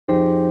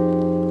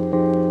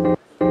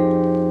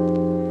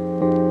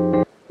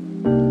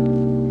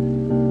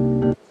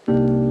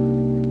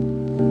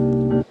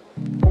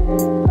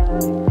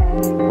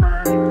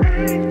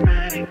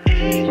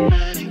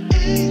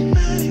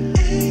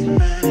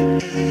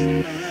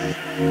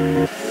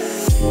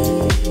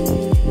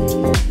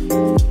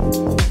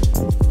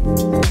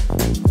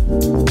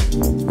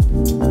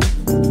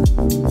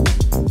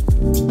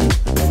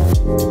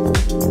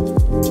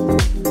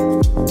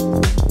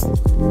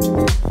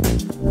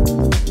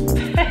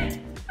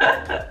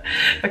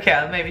Okay,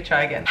 I'll maybe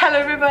try again. Hello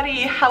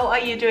everybody, how are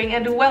you doing?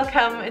 And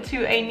welcome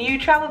to a new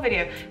travel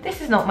video. This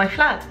is not my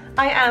flat.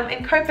 I am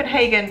in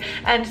Copenhagen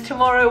and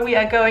tomorrow we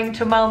are going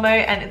to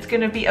Malmö and it's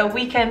gonna be a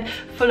weekend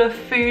full of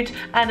food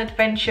and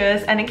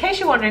adventures. And in case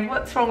you're wondering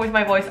what's wrong with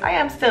my voice, I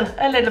am still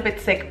a little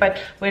bit sick, but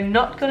we're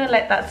not gonna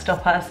let that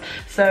stop us.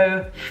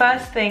 So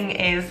first thing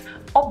is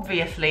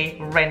obviously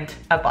rent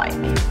a bike.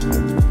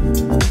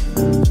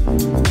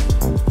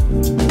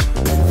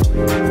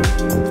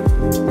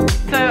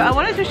 So I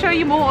wanted to show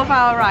you more of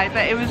our ride,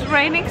 but it was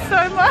raining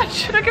so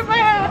much. Look at my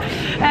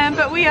hair.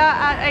 But we are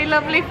at a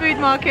lovely food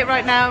market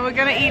right now. We're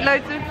gonna eat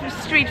loads of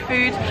street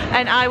food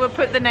and I will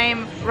put the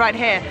name right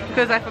here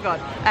because I forgot.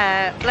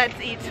 Let's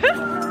eat.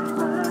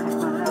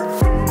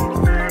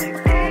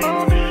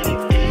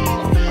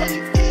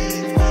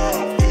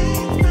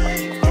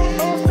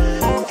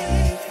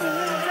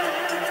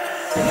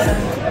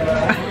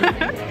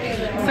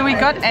 So we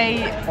got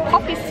a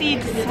poppy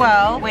seed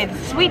swirl with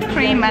sweet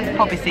cream and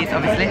poppy seeds,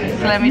 obviously.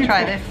 So let me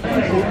try this.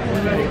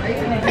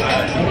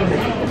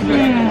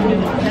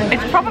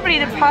 It's probably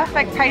the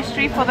perfect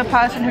pastry for the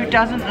person who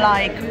doesn't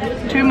like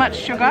too much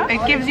sugar.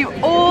 It gives you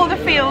all the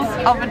feels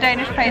of a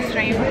Danish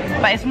pastry,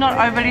 but it's not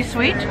overly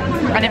sweet.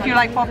 And if you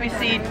like poppy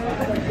seed,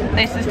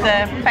 this is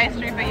the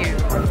pastry for you.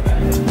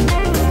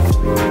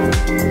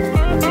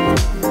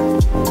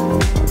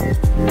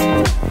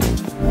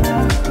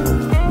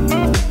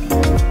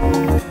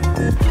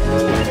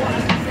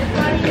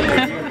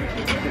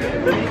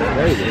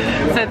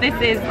 So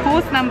this is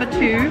course number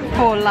 2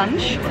 for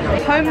lunch.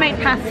 Homemade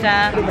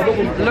pasta,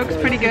 looks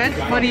pretty good.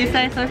 What do you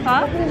say so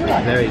far?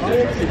 Very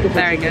good.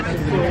 Very good.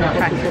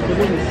 Okay.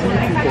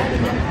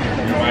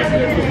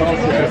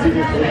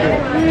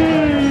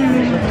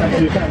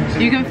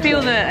 You can feel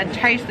and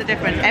taste the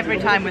difference every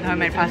time with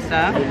homemade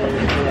pasta.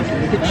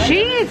 The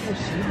cheese,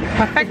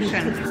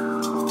 perfection.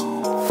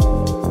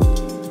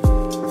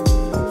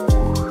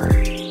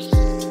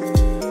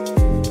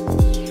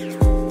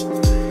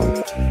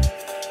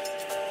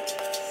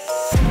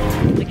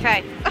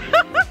 Okay.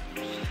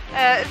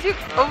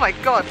 Oh my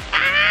god.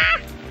 Ah!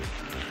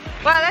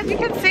 Well, as you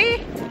can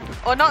see,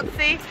 or not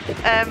see,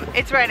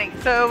 it's raining.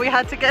 So we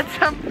had to get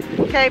some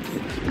capes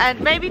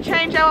and maybe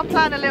change our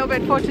plan a little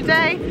bit for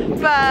today,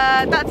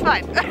 but that's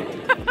fine.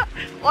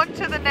 On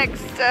to the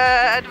next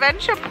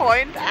adventure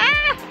point.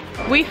 Ah!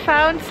 We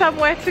found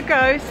somewhere to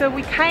go, so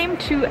we came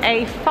to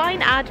a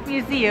fine art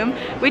museum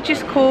which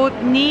is called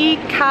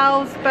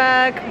Nyhavn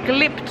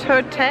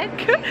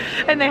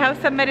Glyptotek, and they have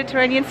some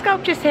Mediterranean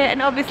sculptures here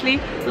and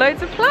obviously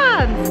loads of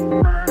plants.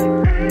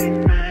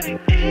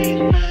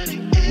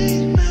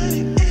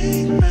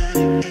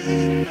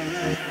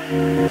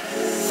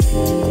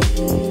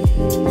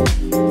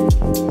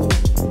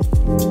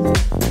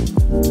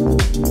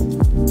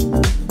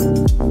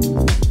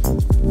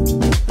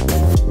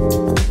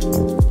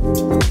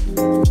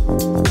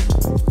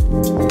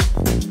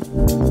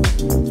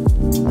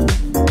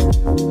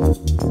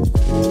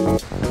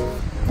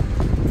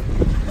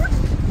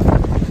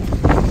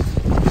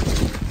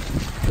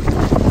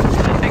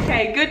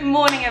 Good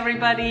morning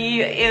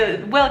everybody,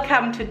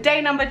 welcome to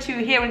day number 2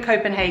 here in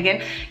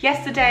Copenhagen.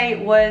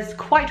 Yesterday was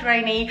quite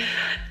rainy.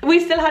 We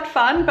still had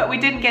fun, but we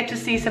didn't get to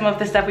see some of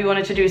the stuff we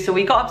wanted to do, so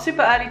we got up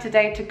super early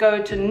today to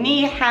go to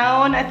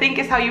Nyhavn, I think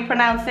is how you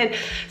pronounce it,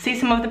 see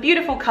some of the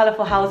beautiful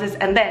colorful houses,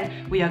 and then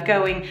we are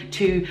going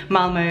to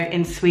Malmö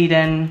in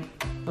Sweden.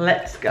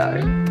 Let's go.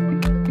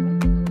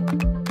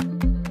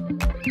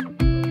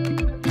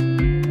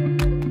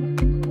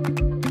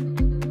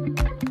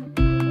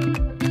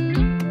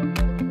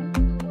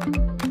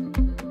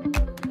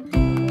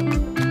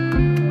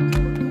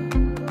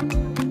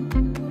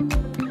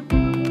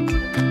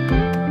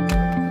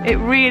 It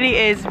really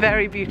is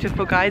very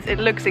beautiful, guys. It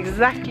looks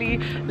exactly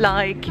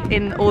like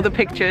in all the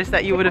pictures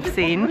that you would have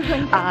seen.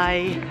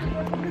 I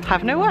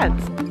have no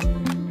words.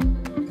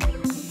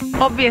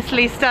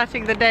 Obviously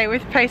starting the day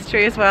with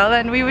pastry as well,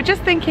 and we were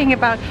just thinking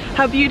about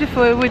how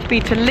beautiful it would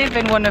be to live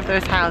in one of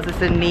those houses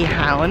in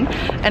Nyhavn,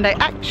 and I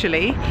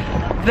actually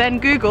then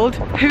googled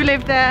who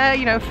lived there,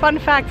 you know, fun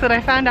facts, and I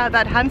found out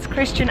that Hans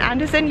Christian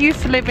Andersen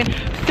used to live in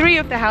 3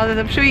 of the houses.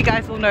 I'm sure you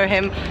guys will know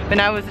him.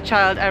 When I was a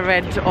child I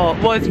read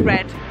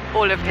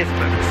all of his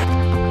books.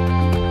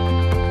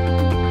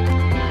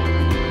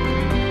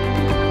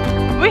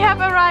 We have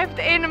arrived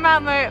in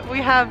Malmö. We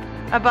have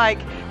a bike.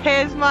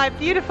 Here's my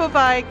beautiful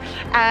bike,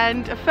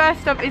 and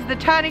first stop is the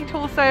turning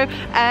torso,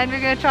 and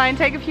we're going to try and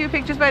take a few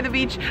pictures by the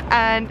beach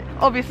and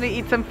obviously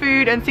eat some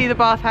food and see the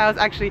bathhouse.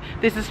 Actually,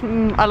 this is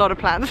a lot of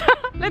plans.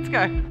 Let's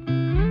go.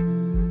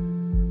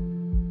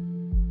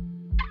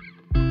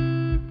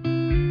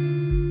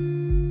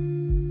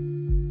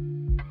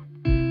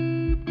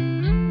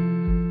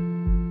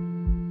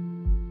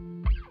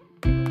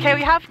 Okay,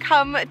 we have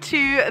come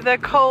to the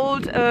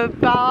cold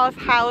bath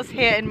house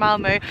here in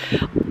Malmö.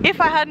 If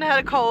I hadn't had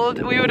a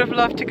cold, we would have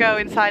loved to go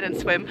inside and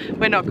swim.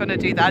 We're not going to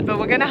do that, but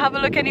we're going to have a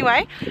look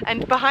anyway.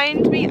 And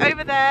behind me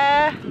over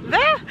there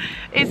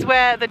is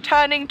where the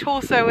turning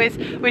torso is,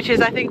 which is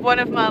I think one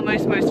of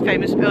Malmö's most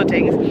famous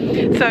buildings.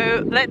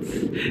 So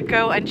let's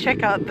go and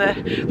check out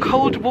the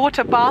cold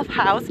water bath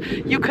house.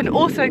 You can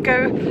also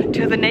go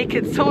to the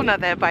naked sauna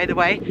there, by the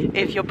way,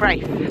 if you're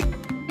brave.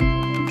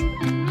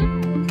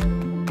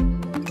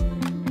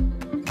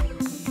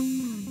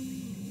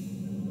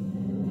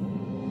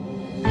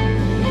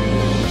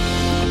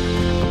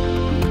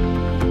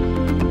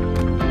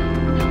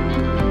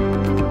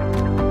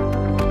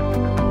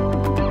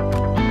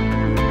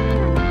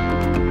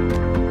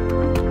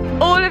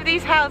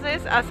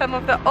 Houses are some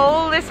of the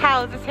oldest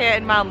houses here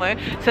in Malmö.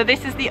 So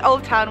this is the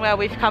Old Town where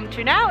we've come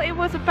to now. It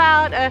was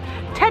about a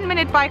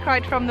 10-minute bike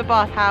ride from the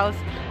bathhouse.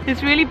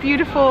 It's really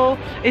beautiful.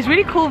 It's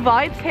really cool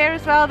vibes here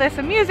as well. There's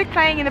some music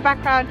playing in the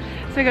background.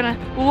 So we're gonna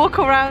walk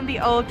around the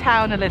Old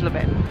Town a little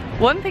bit.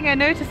 One thing I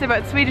noticed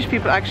about Swedish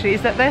people actually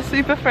is that they're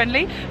super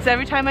friendly. So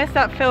every time I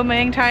start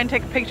filming, try and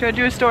take a picture or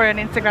do a story on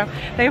Instagram,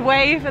 they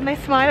wave and they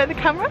smile at the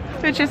camera,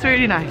 which is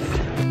really nice.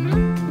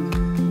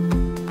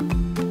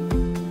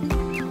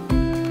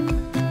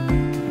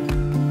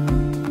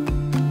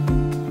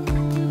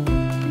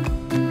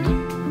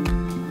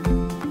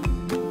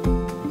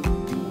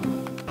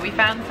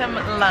 Found some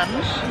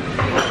lunch.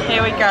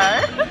 Here we go.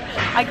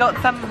 I got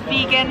some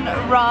vegan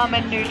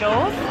ramen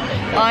noodles.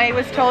 I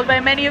was told by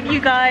many of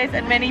you guys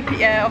and many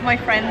of my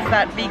friends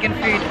that vegan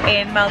food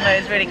in Malmö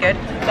is really good.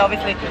 So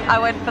obviously I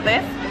went for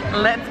this.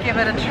 Let's give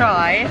it a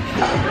try.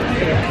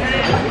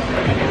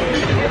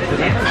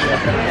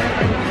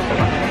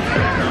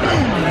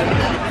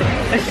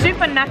 It's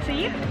super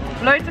nutty.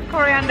 Loads of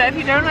coriander. If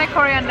you don't like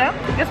coriander,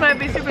 this might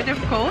be super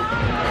difficult,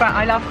 but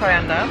I love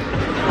coriander.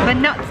 The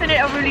nuts in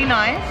it are really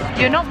nice.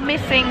 You're not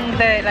missing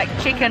the like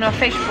chicken or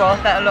fish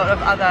broth that a lot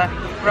of other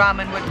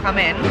ramen would come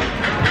in.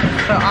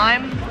 So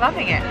I'm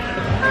loving it.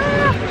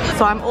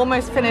 So I'm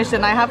almost finished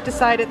and I have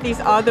decided these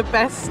are the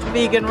best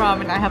vegan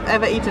ramen I have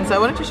ever eaten. So I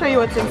wanted to show you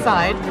what's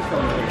inside.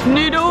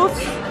 Noodles,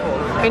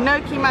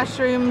 enoki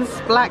mushrooms,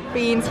 black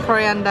beans,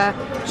 coriander,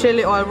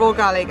 chili oil, raw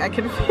garlic. I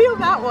can feel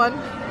that one.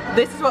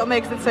 This is what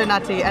makes it so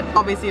nutty, and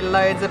obviously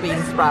loads of bean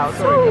sprouts.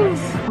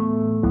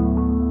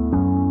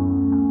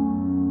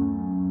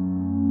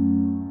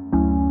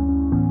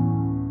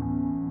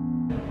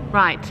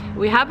 Right,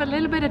 we have a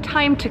little bit of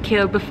time to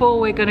kill before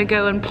we're going to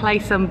go and play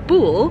some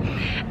Boule,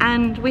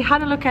 and we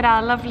had a look at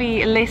our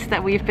lovely list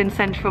that we've been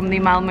sent from the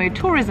Malmö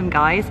tourism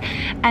guys,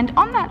 and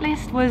on that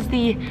list was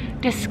the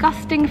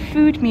Disgusting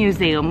Food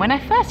Museum. When I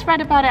first read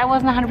about it, I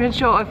wasn't 100%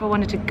 sure if I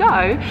wanted to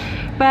go,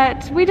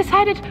 but we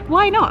decided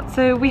why not.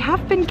 So we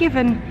have been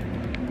given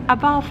a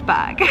bath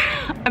bag.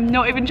 I'm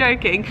not even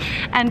joking,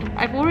 and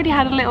I've already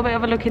had a little bit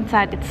of a look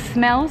inside. It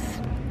smells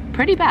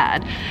pretty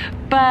bad,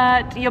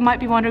 but you might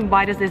be wondering,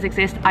 why does this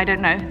exist? I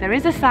don't know. There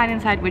is a sign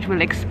inside which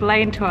will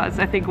explain to us,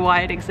 I think,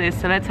 why it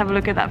exists. So let's have a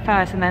look at that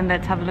first, and then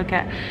let's have a look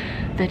at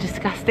the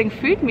Disgusting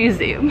Food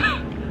Museum.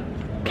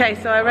 Okay,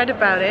 so I read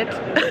about it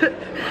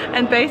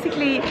and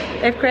basically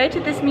they've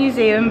created this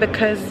museum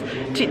because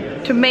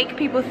to make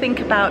people think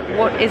about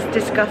what is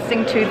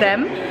disgusting to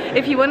them.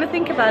 If you want to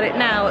think about it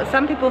now,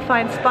 some people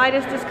find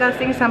spiders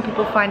disgusting, some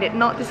people find it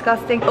not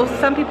disgusting. Also,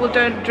 some people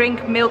don't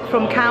drink milk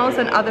from cows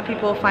and other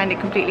people find it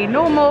completely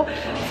normal.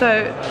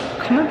 So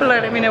comment below,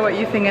 let me know what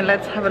you think, and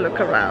let's have a look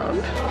around.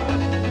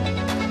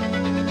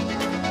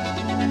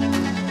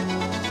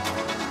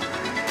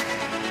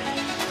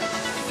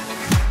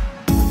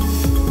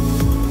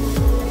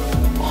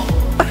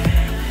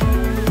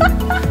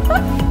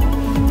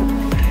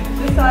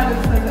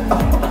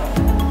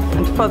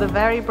 And for the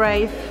very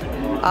brave,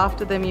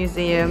 after the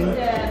museum,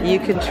 you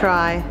can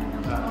try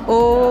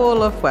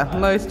all of, well,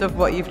 most of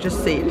what you've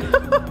just seen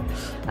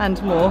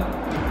and more.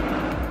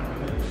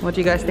 What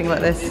do you guys think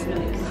about this?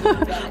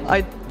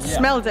 I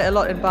smelled it a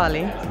lot in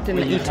Bali,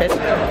 didn't eat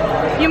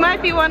it. You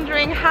might be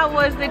wondering, how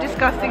was the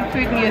Disgusting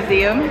Food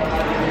Museum? It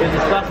was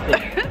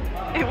disgusting.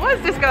 It was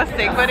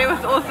disgusting, but it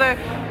was also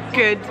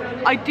good.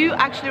 I do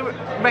actually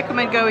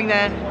recommend going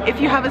there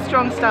if you have a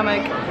strong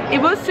stomach. It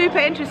was super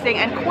interesting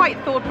and quite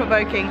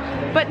thought-provoking,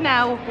 but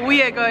now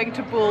we are going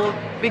to Boule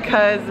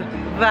because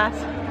that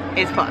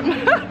is fun.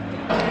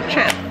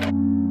 Cheers.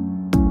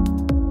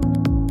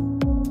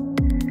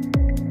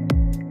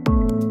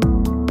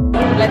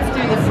 Let's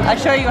do this. I'll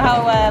show you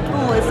how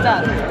Boule is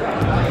done.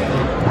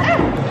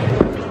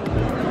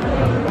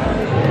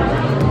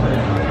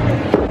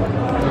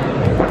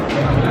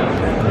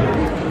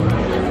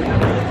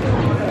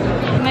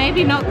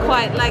 Maybe not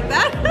quite like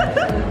that.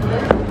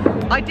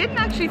 I didn't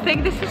actually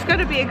think this was going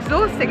to be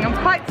exhausting. I'm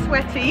quite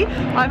sweaty.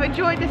 I've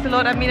enjoyed this a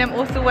lot. I mean, I'm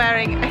also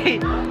wearing a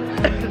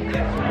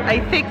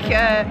thick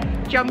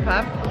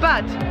jumper,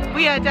 but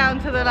we are down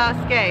to the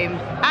last game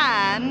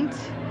and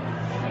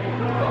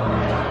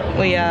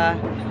we are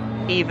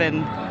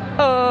even.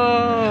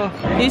 Oh,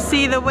 you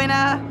see the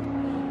winner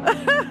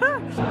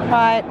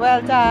Right,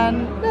 well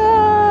done.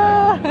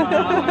 Ah.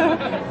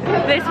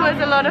 This was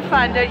a lot of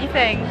fun, don't you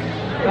think?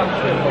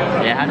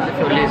 Yeah, how does it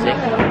feel losing?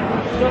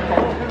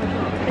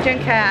 I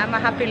don't care, I'm a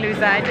happy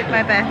loser, I did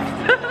my best.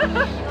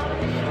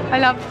 I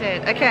loved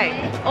it.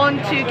 Okay, on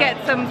to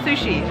get some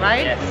sushi,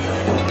 right?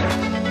 Yes.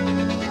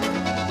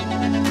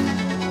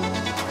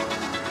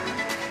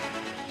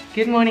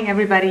 Good morning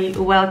everybody,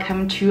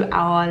 welcome to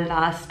our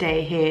last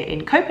day here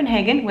in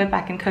Copenhagen. We're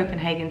back in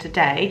Copenhagen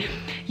today.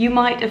 You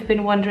might have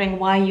been wondering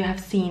why you have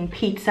seen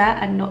pizza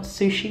and not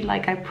sushi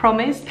like I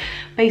promised.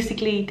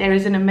 Basically, there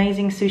is an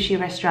amazing sushi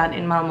restaurant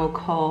in Malmö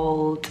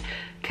called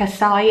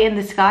Kasai in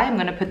the Sky. I'm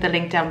going to put the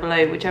link down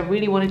below, which I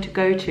really wanted to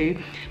go to,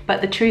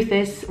 but the truth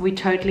is we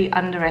totally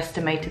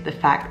underestimated the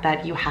fact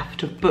that you have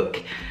to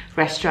book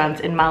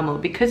restaurants in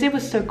Malmö because it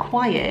was so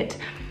quiet.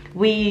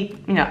 We,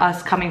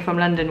 us coming from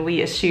London,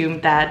 we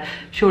assumed that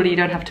surely you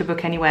don't have to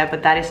book anywhere,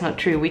 but that is not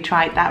true. We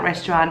tried that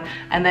restaurant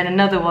and then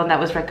another one that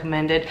was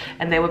recommended,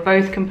 and they were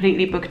both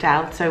completely booked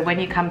out. So when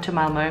you come to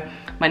Malmö,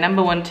 my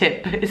 #1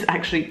 tip is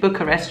actually book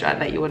a restaurant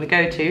that you want to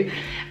go to.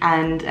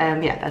 And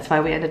yeah, that's why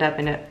we ended up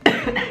in a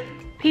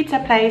pizza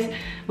place,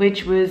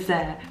 which was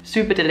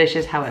super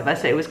delicious, however.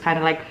 So it was kind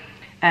of like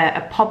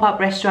a pop-up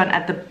restaurant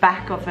at the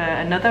back of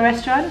another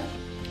restaurant.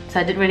 So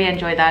I did really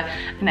enjoy that,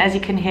 and as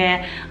you can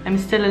hear, I'm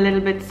still a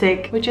little bit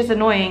sick, which is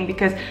annoying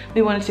because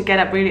we wanted to get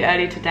up really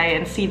early today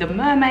and see the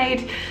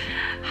mermaid.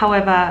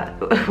 However,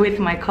 with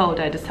my cold,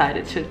 I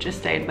decided to just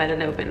stay in bed a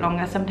little bit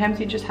longer. Sometimes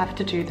you just have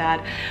to do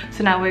that.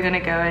 So now we're gonna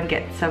go and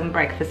get some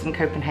breakfast in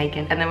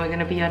Copenhagen, and then we're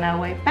gonna be on our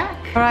way back.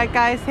 All right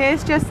guys,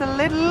 here's just a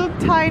little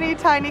tiny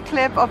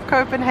clip of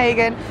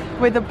Copenhagen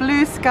with the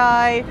blue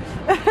sky.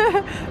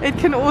 It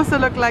can also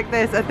look like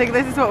this. I think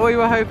this is what we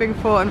were hoping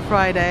for on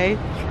Friday.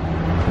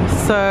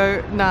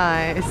 So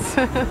nice.